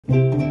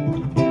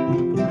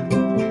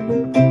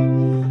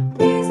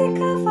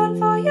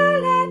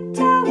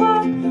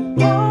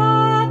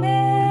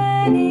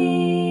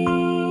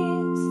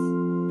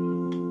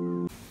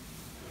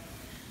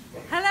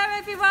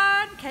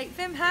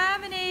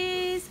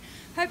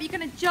Hope you're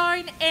going to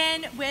join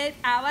in with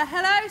our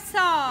hello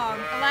song.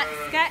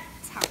 Let's get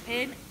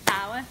tapping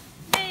our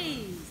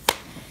knees.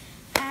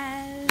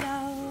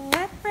 Hello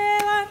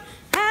everyone,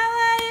 how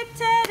are you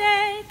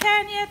today?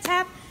 Can you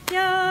tap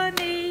your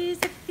knees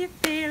if you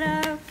feel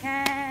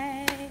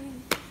okay?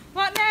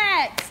 What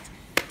next?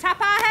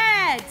 Tap our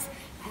heads.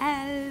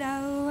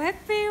 Hello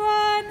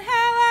everyone,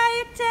 how are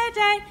you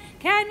today?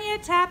 Can you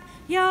tap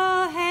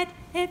your head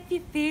if you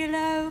feel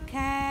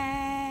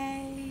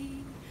okay?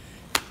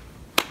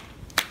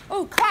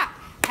 Oh, clap.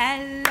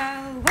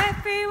 Hello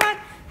everyone,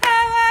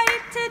 how are you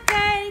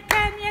today?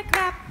 Can you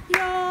clap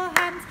your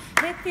hands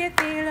if you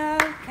feel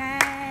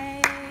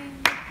okay?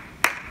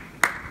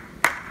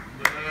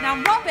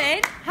 Now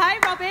Robin, hi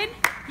Robin,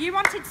 you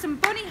wanted some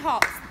bunny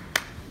hops.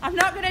 I'm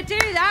not going to do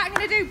that, I'm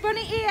going to do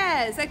bunny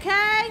ears,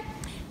 okay?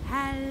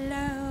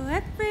 Hello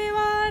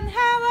everyone,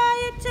 how are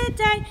you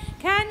today?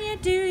 Can you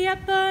do your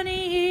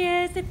bunny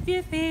ears if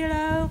you feel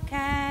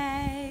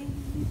okay?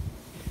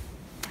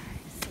 5,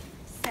 6,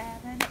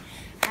 7, 8.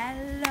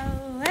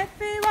 Hello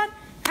everyone,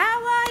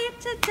 how are you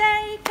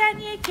today? Can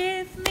you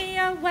give me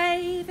a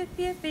wave if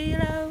you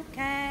feel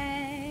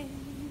okay?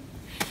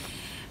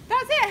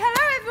 That's it,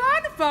 hello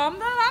everyone from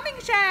the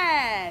lambing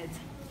shed.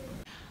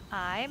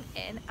 I'm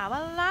in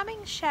our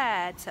lambing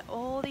shed, so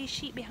all these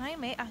sheep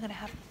behind me are going to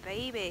have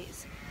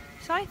babies.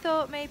 So I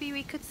thought maybe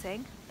we could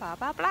sing Baa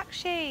Baa Black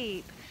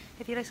Sheep.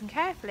 If you listen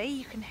carefully,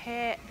 you can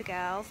hear the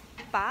girls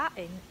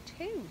baaing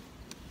too.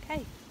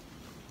 Okay,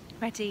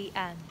 ready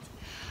and...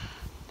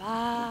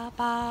 Baa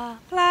Baa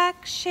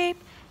Black Sheep,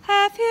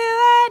 have you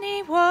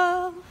any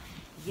wool?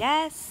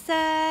 Yes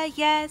sir,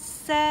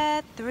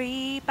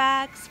 3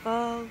 bags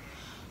full.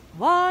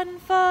 1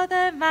 for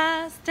the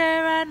master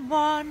and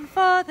 1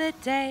 for the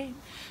dame,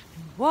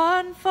 and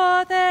 1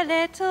 for the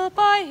little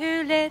boy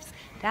who lives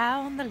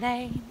down the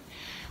lane.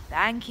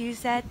 Thank you,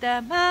 said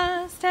the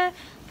master,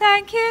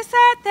 thank you,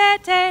 said the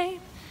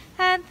dame,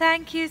 and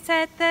thank you,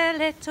 said the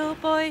little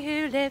boy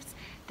who lives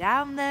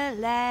down the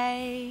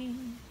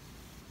lane.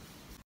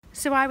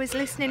 So I was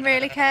listening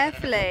really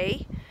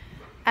carefully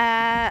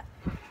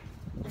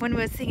when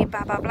we were singing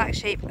Baa Baa Black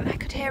Sheep, and I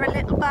could hear a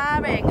little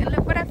baaing, and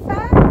look what I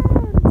found!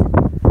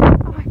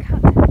 Oh, I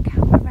can't turn the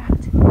camera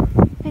around.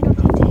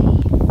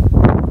 Fiddle-dee-dee.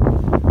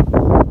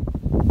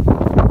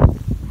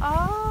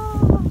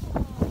 Oh!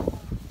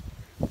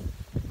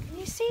 Can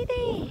you see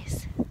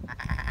these?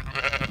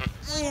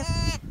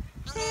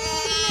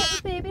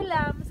 Little baby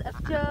lambs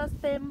have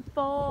just been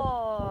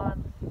born.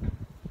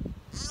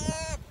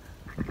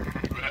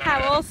 How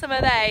awesome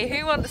are they?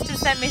 Who wants to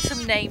send me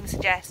some name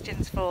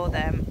suggestions for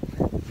them?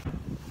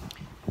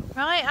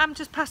 Right, I'm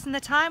just passing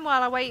the time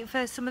while I wait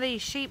for some of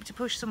these sheep to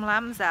push some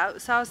lambs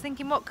out. So I was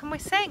thinking, what can we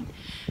sing?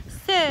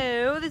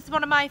 So this is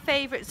one of my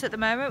favourites at the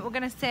moment. We're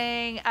going to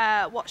sing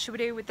What Shall We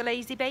Do With the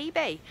Lazy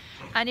Baby?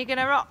 And you're going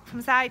to rock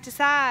from side to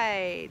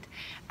side.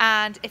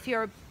 And if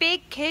you're a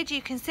big kid,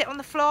 you can sit on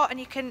the floor and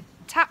you can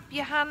tap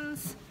your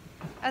hands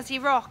as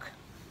you rock.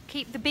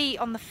 Keep the beat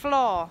on the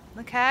floor,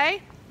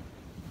 okay?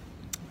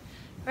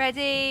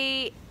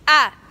 Ready,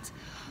 and...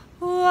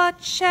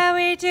 What shall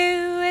we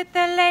do with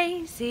the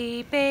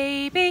lazy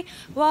baby?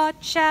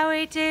 What shall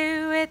we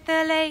do with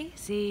the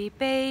lazy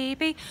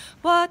baby?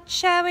 What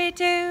shall we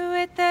do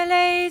with the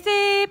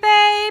lazy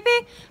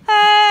baby?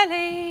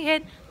 Early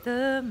in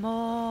the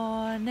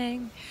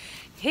morning.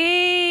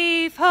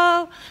 Heave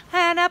ho,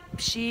 and up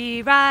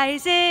she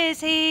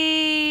rises,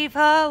 heave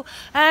ho,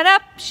 and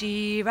up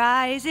she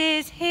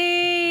rises,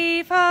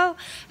 heave ho,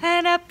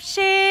 and up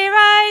she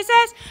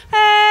rises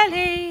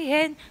early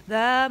in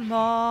the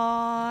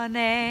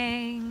morning.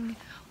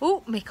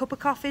 Oh, my cup of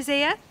coffee's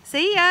here.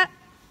 See ya.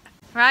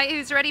 Right,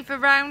 who's ready for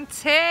round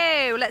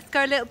 2? Let's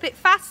go a little bit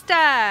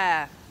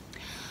faster.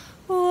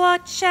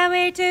 What shall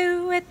we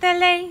do with the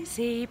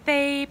lazy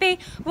baby?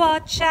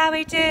 What shall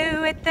we do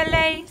with the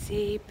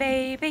lazy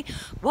baby?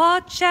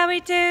 What shall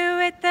we do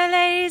with the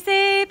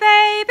lazy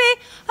baby?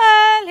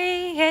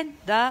 Early in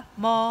the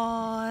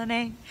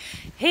morning.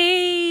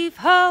 Heave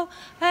ho,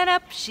 and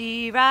up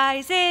she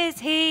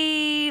rises,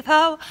 heave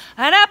ho,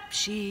 and up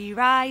she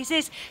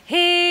rises,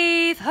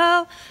 heave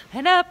ho,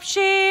 and up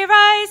she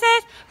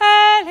rises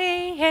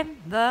early in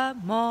the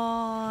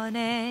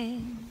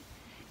morning.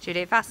 Should we do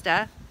it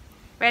faster?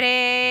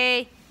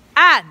 Ready,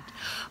 and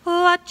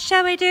what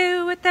shall we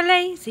do with the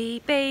lazy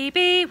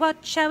baby?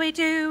 What shall we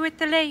do with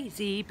the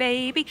lazy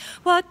baby?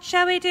 What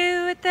shall we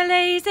do with the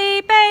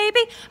lazy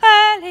baby?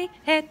 Early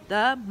in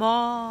the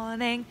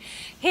morning.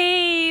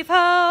 Heave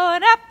ho,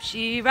 and up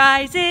she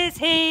rises,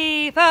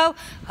 heave ho,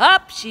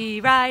 up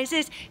she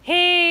rises,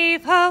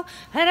 heave ho,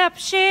 and up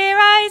she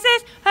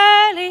rises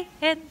early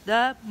in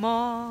the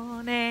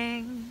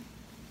morning.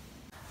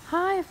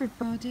 Hi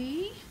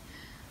everybody.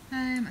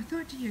 I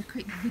thought I'd do a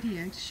quick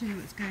video to show you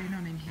what's going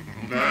on in here. I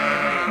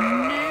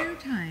have no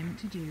time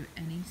to do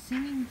any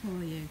singing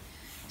for you.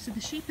 So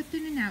the sheep are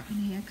thinning out in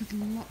here because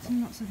lots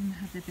and lots of them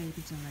have their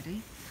babies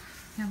already.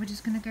 Now we're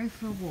just going to go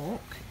for a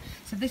walk.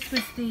 So this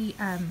was the,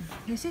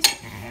 this is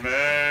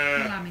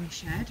the lambing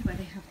shed where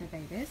they have their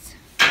babies.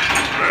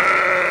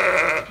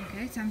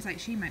 Okay, so sounds like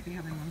she might be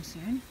having one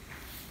soon.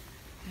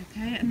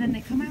 Okay, and then they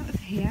come out of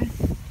here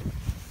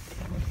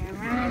and go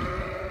around.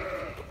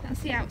 That's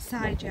the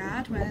outside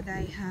yard where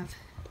they have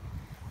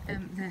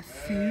their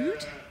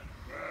food.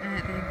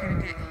 They're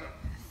going to get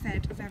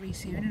fed very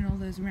soon, and all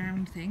those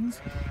round things,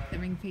 the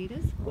ring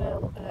feeders,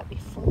 will be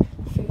full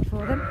of food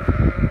for them.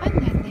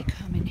 And then they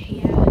come in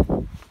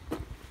here.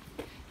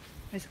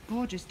 It's a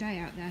gorgeous day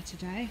out there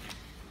today.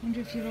 I wonder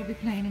if you'll all be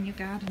playing in your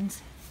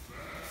gardens.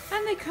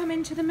 And they come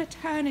into the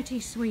maternity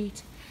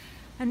suite,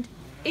 and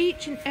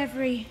each and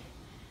every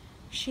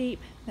sheep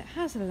that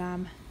has a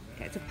lamb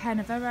gets a pen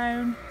of her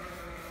own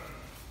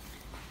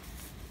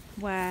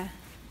where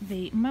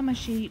the mama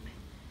sheep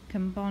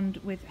can bond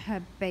with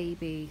her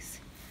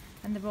babies,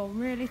 and they're all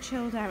really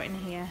chilled out in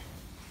here.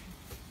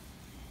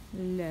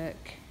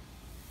 Look,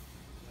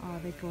 are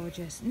they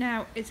gorgeous?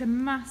 Now, it's a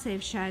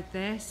massive shed,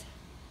 this.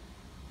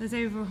 There's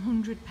over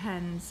 100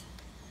 pens,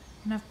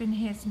 and I've been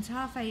here since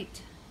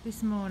 8:30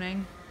 this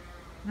morning,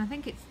 and I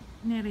think it's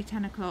nearly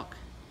 10 o'clock,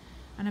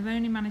 and I've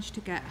only managed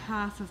to get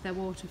half of their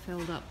water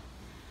filled up.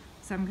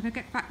 So I'm going to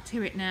get back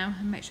to it now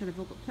and make sure they've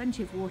all got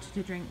plenty of water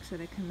to drink so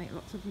they can make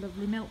lots of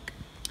lovely milk.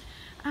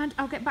 And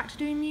I'll get back to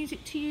doing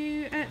music to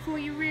you for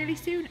you really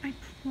soon, I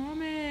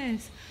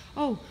promise.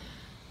 Oh,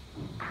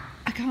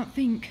 I can't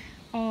think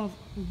of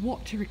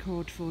what to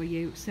record for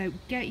you, so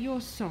get your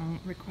song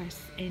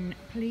requests in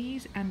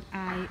please, and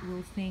I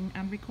will sing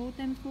and record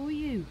them for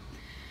you.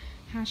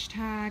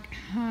 Hashtag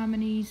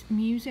Harminis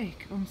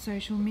music on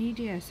social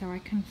media so I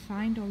can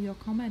find all your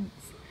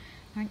comments.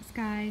 Thanks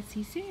guys, see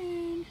you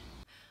soon.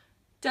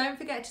 Don't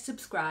forget to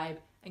subscribe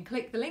and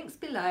click the links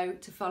below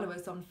to follow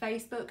us on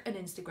Facebook and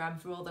Instagram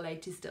for all the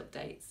latest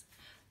updates.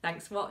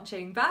 Thanks for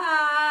watching,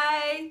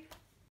 bye!